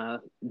just kind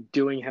of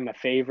doing him a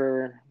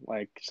favor,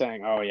 like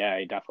saying, oh yeah,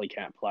 he definitely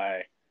can't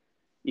play,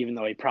 even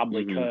though he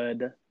probably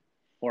could,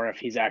 or if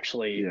he's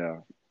actually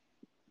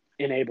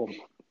enabled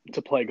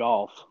to play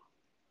golf.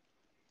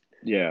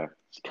 Yeah.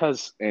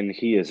 And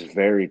he is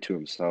very to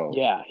himself.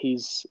 Yeah,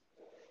 he's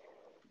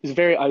a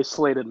very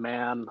isolated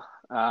man.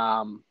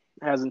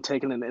 Hasn't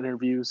taken an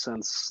interview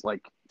since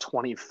like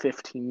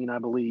 2015, I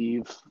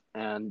believe,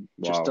 and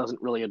just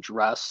doesn't really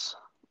address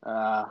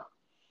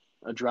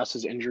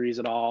his injuries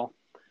at all.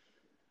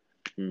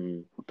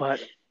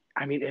 But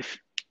I mean, if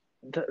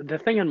the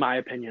thing in my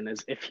opinion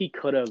is if he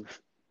could have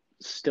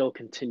still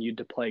continued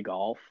to play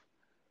golf,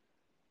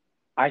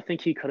 I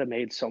think he could have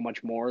made so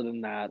much more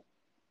than that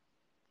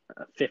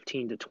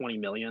 15 to 20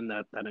 million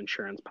that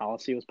insurance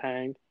policy was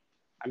paying.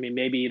 I mean,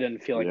 maybe he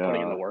didn't feel like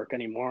putting in the work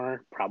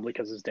anymore, probably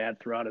because his dad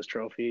threw out his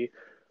trophy.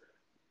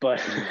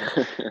 But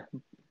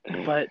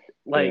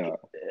like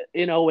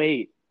in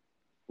 2008,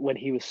 when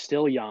he was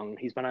still young,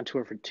 he's been on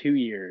tour for 2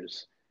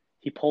 years.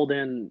 He pulled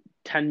in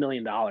 $10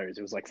 million.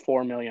 It was like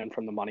 $4 million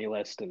from the money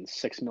list and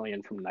 $6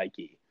 million from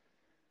Nike.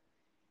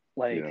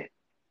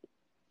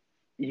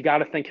 You got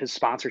to think his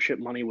sponsorship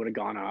money would have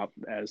gone up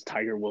as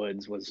Tiger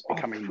Woods was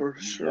becoming more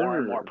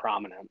and more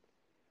prominent.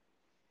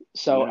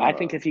 So I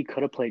think if he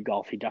could have played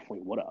golf, he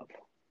definitely would have.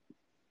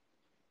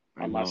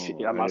 Unless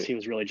he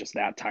was really just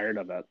that tired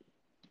of it.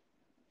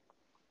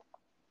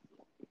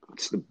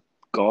 It's the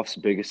golf's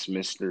biggest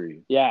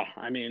mystery. Yeah,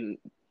 I mean,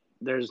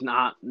 there's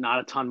not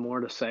a ton more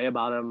to say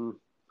about him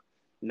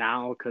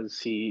now because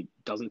he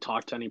doesn't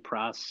talk to any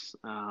press.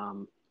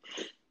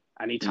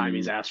 Anytime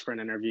he's asked for an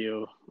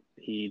interview,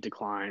 he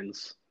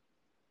declines.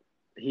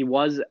 he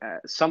was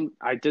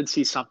I did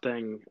see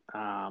something.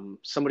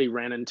 Somebody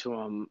ran into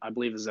him, I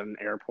believe, it was at an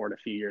airport a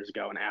few years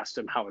ago, and asked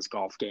him how his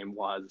golf game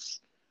was,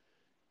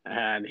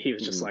 and he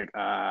was just Mhm.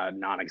 like,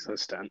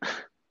 non-existent.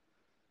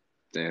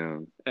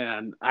 Damn.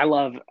 And I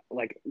love,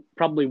 like,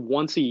 probably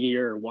once a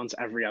year, once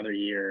every other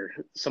year,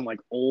 some like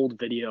old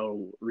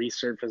video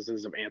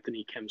resurfaces of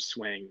Anthony Kim's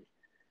swing,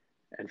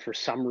 and Yeah, for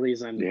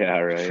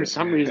right.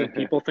 some reason,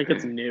 people think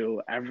it's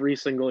new every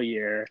single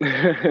year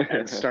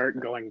and start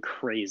going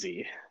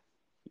crazy.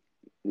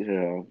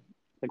 Yeah.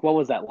 Like, what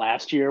was that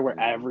last year where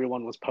Mm.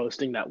 everyone was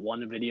posting that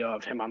one video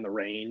of him on the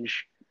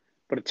range,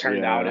 but it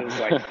turned out it was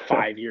like Yeah.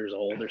 5 years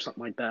old or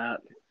something like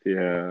that?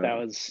 Yeah. That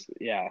was,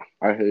 yeah,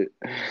 I hate.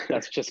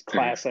 that's just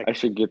classic. I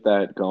should get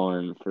that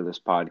going for this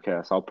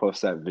podcast. I'll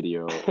post that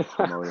video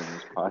promoting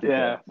this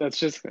Yeah, podcast. that's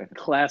just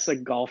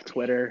classic golf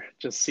Twitter,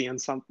 just seeing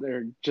something,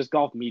 or just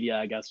golf media,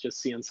 I guess,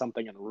 just seeing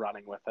something and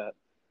running with it.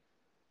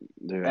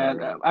 And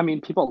Yeah. I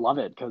mean, people love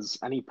it because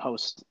any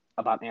post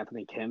about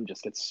Anthony Kim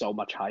just gets so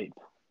much hype.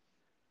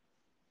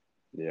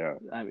 Yeah.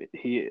 I mean, I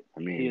he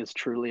mean, is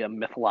truly a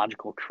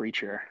mythological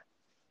creature.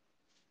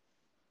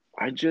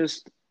 I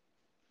just,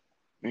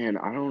 man,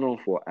 I don't know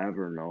if we'll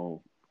ever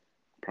know.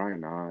 Probably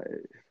not.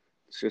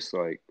 It's just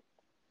like,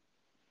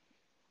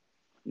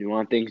 you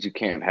want things you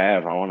can't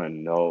have. I want to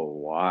know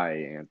why,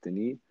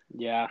 Anthony.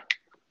 Yeah,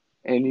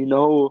 And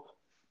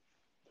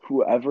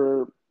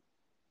whoever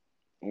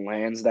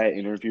lands that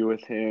interview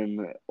with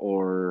him,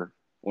 or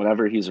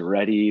whenever he's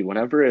ready,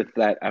 whenever if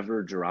that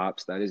ever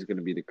drops, that is going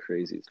to be the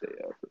craziest day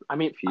ever. I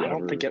mean, If he I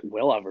don't think ever, it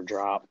will ever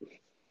drop.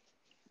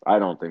 I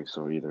don't think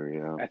so either.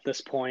 Yeah. At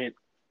this point,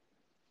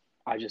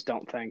 I just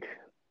don't think.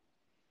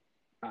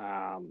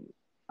 I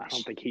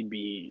don't think he'd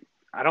be.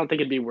 I don't think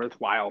it'd be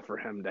worthwhile for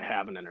him to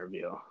have an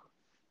interview.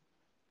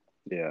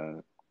 Yeah.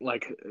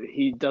 Like,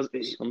 he does.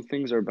 Some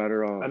things are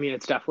better I off. mean,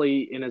 it's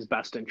definitely in his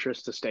best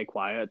interest to stay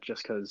quiet,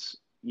 just because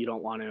you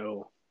don't want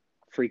to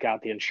freak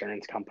out the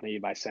insurance company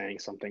by saying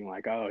something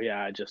like, "Oh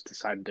yeah, I just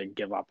decided to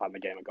give up on the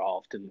game of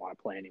golf, didn't want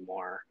to play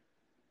anymore."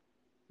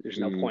 There's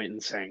no Mm, point in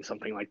saying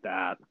something like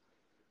that.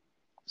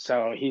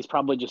 So he's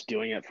probably just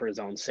doing it for his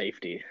own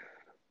safety.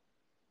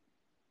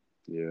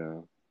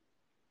 yeah.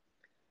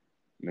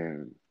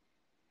 Man,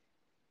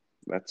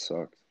 that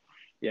sucks.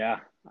 Yeah,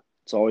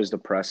 It's always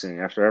depressing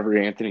after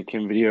every Anthony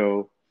Kim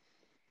video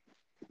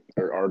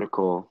or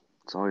article.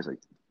 It's always like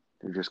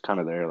they're just kind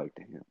of there, like,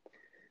 damn.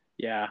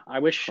 yeah. I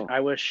wish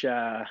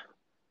Oh,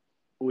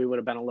 we would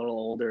have been a little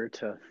older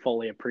to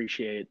fully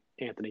appreciate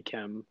Anthony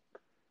Kim.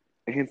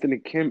 Anthony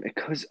Kim,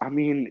 because I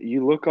mean,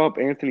 you look up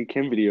Anthony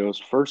Kim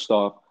videos. First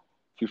off,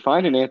 if you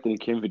find an Anthony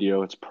Kim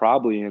video, it's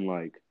probably in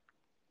like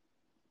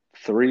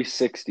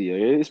 360.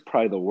 It is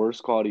probably the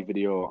worst quality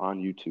video on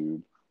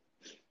YouTube,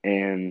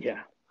 and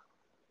Yeah,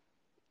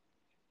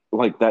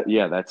 like that,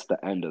 yeah, that's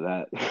the end of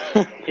that.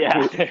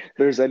 yeah, If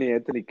there's any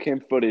Anthony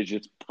Kim footage,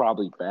 it's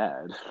probably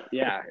bad.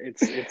 yeah.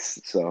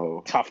 It's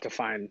So, tough to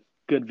find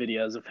good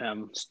videos of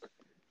him.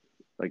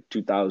 like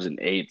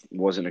 2008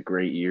 wasn't a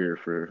great year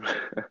for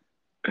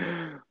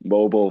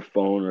mobile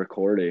phone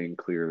recording,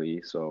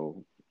 clearly.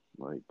 So,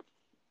 like,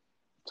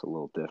 it's a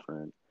little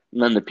different.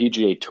 And then the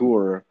PGA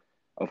Tour,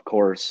 of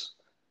course,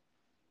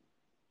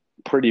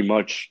 pretty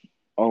much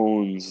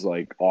owns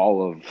like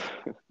all of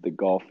the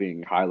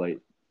golfing highlight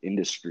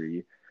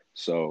industry.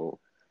 So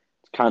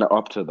it's kind of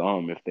up to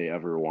them if they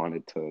ever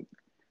wanted to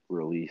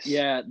release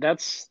Yeah,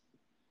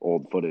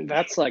 old footage.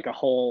 that's like a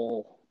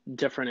whole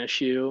different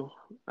issue.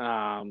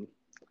 Um,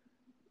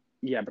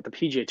 yeah, but the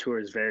PGA Tour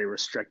is very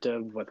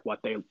restrictive with what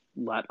they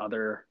let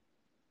other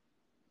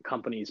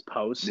companies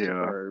post, Yeah.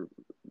 or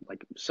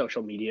like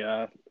social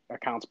media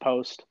accounts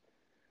post.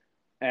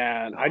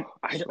 And I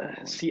So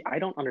annoying. see, I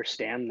don't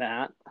understand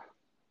that,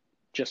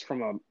 just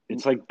from a,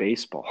 It's like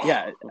baseball.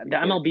 yeah, Like, the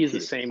I get MLB is the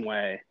it. same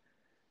way.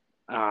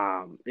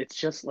 It's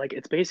just like,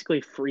 it's basically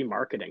free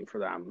marketing for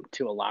them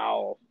to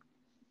allow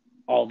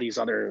all these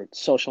other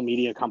social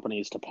media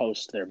companies to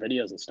post their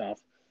videos and stuff.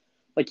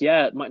 Like,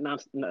 yeah, it might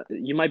not,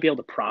 you might be able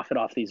to profit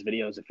off these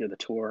videos if you're the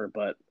tour,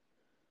 but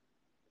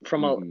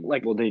from a, Mhm.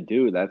 like, Well, they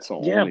do. That's the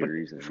yeah, only but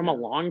reason. from a Yeah.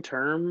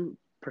 long-term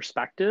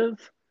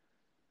perspective,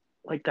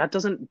 like, that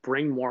doesn't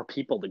bring more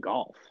people to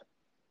golf,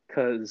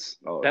 because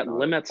Oh, that not at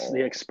limits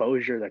the all.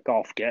 exposure that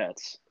golf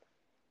gets.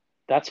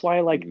 That's why,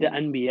 like, the Mhm.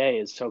 NBA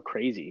is so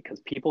crazy, because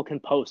people can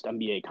post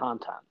NBA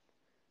content,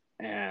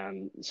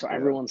 and so Yeah.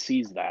 everyone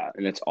sees that.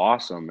 And it's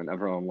awesome, and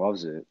everyone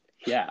loves it.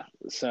 Yeah,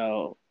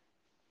 so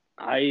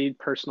I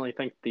personally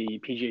think the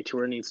PGA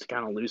Tour needs to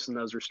kind of loosen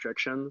those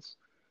restrictions,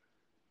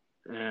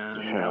 and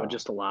that would Yeah.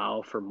 just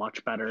allow for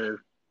much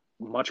better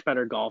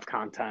golf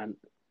content,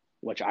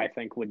 which I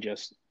think would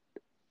just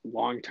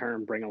long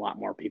term bring a lot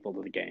more people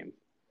to the game.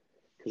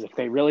 Because if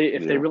they Yeah.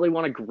 really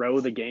want to grow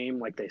the game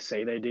like they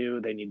say they do,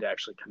 they need to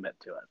actually commit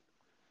to it.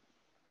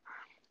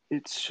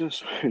 It's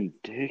just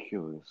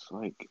ridiculous.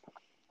 Like,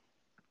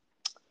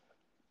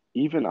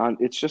 even on,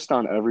 it's just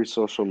on every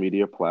social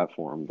media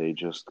platform. They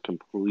just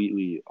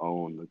completely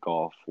own the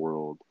golf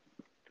world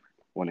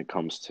when it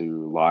comes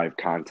to live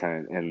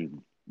content.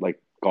 And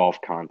like golf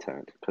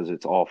content because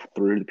it's all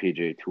through the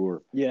PGA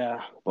Tour.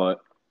 Yeah. But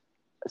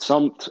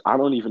I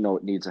don't even know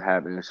what needs to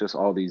happen. It's just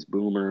all these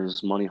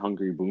boomers, money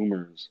hungry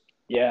boomers,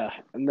 Yeah.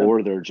 And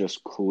or they're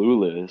just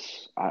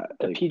clueless.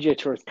 the Like, PGA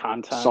Tour's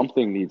content,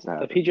 something needs to the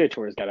happen. PGA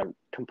Tour's got to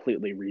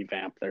completely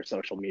revamp their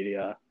social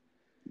media.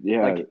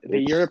 Yeah, Like the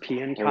it's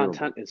European terrible.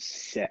 content is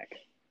sick.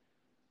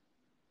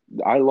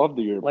 I love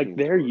the European Like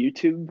their Tour.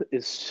 YouTube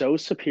is so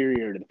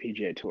superior to the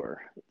PGA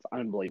Tour. It's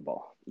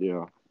unbelievable.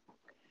 Yeah.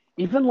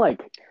 Even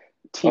like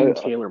Team I-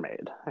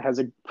 TaylorMade has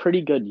a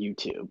pretty good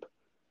YouTube,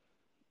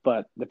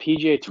 but the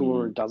PGA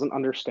Tour Mhm. doesn't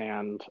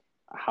understand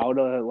how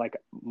to like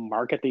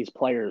market these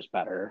players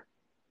better,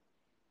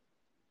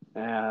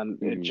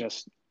 and it Mhm.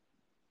 just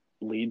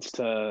leads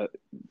to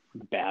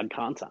bad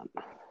content.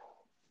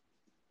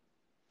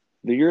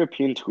 The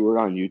European Tour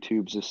on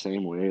YouTube's the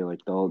same way.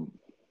 Like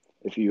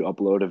if you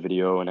upload a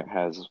video and it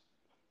has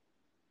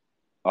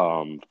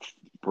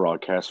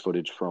broadcast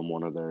footage from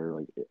one of their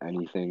like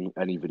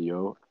any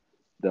video,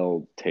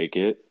 they'll take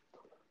it,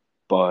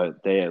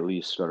 but they at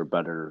least are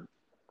better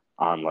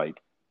on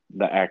like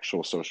the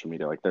actual social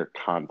media. Like their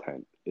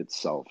content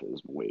itself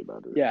is way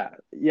better. Yeah.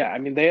 I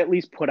mean, they at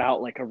least put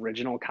out like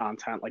original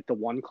content, like the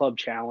One Club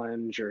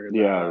Challenge or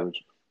Yeah,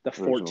 the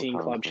 14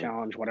 Club content.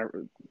 Challenge,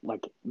 whatever.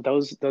 Like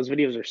those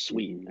videos are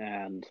sweet,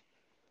 and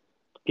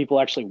people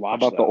actually How watch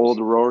about the those. old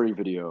Rory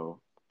video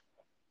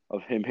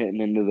of him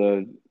hitting into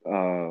the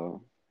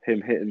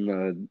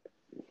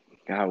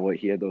God, what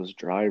he had those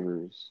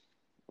drivers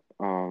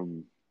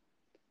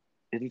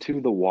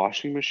into the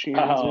washing machine,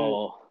 was it?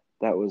 Oh,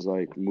 That was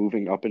like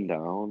moving up and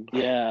down,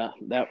 yeah,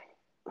 that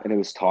and it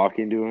was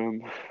talking to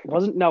him.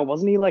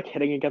 wasn't he like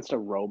hitting against a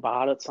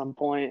robot at some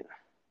point?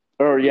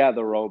 Or yeah,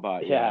 the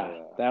robot. Yeah,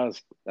 Yeah.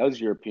 That was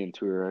European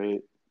Tour,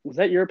 right? was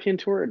that European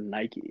Tour or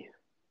Nike?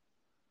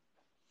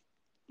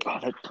 Oh,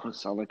 that does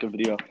sound like a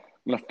video.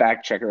 I'm gonna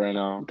fact check it right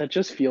now. That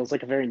just feels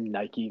like a very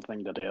Nike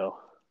thing to do.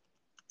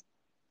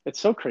 It's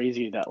so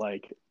crazy that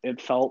like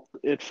it felt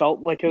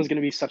like it was going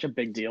to be such a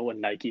big deal when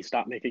Nike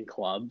stopped making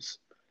clubs,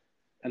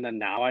 and then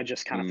now I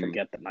just kind of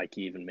forget that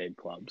Nike even made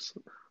clubs.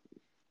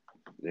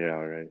 Yeah,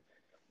 right.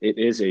 It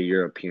is a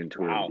European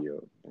Tour Wow.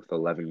 video with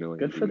 11 million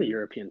Good for the views.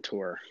 European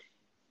Tour.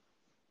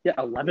 Yeah,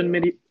 11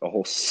 million. A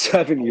whole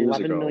 7 years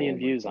 11 ago. million Oh my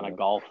views on a God.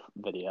 golf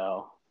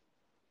video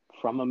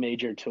from a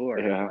major tour.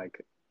 Yeah.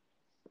 Like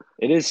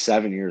It is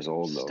 7 years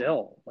old though.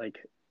 still, like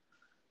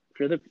if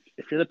you're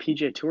the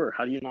PGA Tour,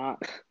 how do you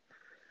not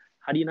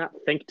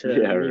think to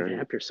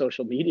revamp your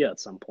social media at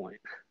some point?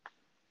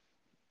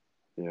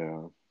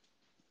 Yeah.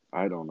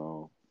 I don't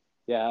know.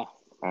 Yeah.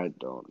 I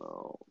don't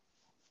know.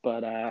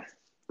 But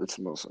It's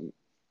the most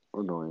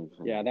annoying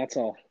thing. yeah, that's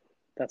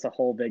a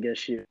whole big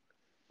issue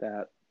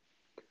that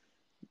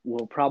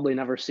we'll probably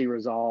never see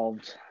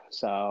resolved.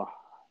 So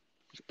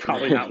it's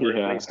probably not worth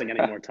Yeah. wasting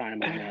any more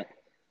time on it.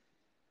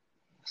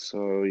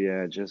 So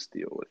yeah, just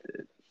deal with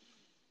it.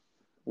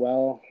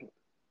 Well,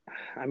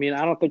 I mean,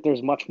 I don't think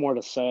there's much more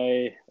to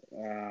say,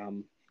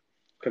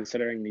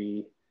 considering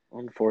the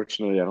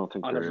Unfortunately, I don't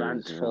think there is.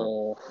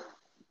 uneventful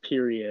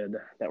period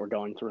that we're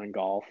going through in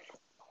golf,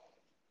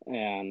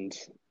 and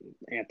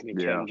Anthony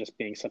Kim just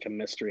being such a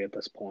mystery at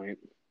this point.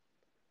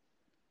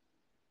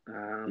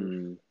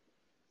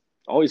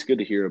 Always good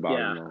to hear about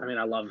him. Yeah, I mean,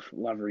 I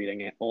love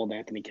reading old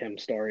Anthony Kim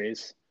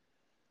stories.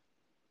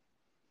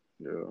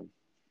 Yeah.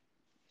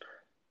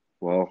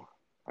 Well,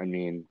 I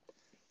mean,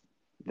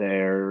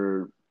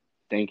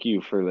 thank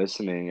you for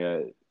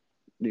listening.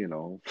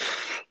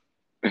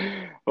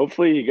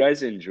 Hopefully you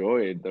guys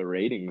enjoyed. The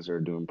ratings are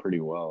doing pretty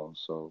well,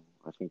 so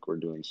I think we're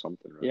doing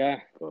something right. Yeah.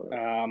 But,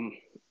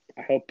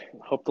 I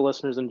hope the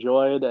listeners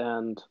enjoyed,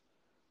 and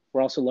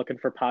we're also looking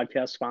for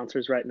podcast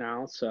sponsors right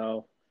now.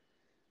 So.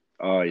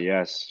 Oh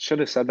yes, should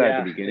have said that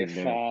at the beginning.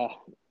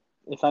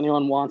 If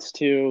anyone wants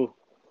to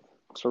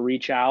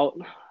reach out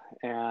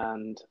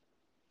and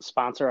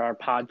sponsor our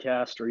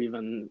podcast or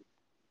even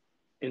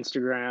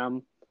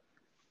Instagram,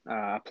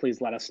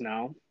 please let us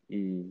know.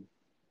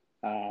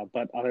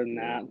 But other than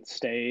that,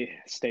 stay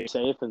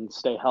safe and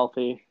stay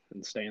healthy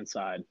and stay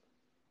inside.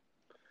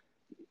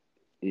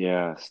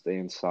 Yeah, stay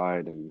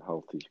inside and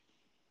healthy.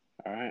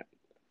 All right.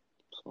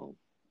 So,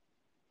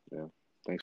 yeah.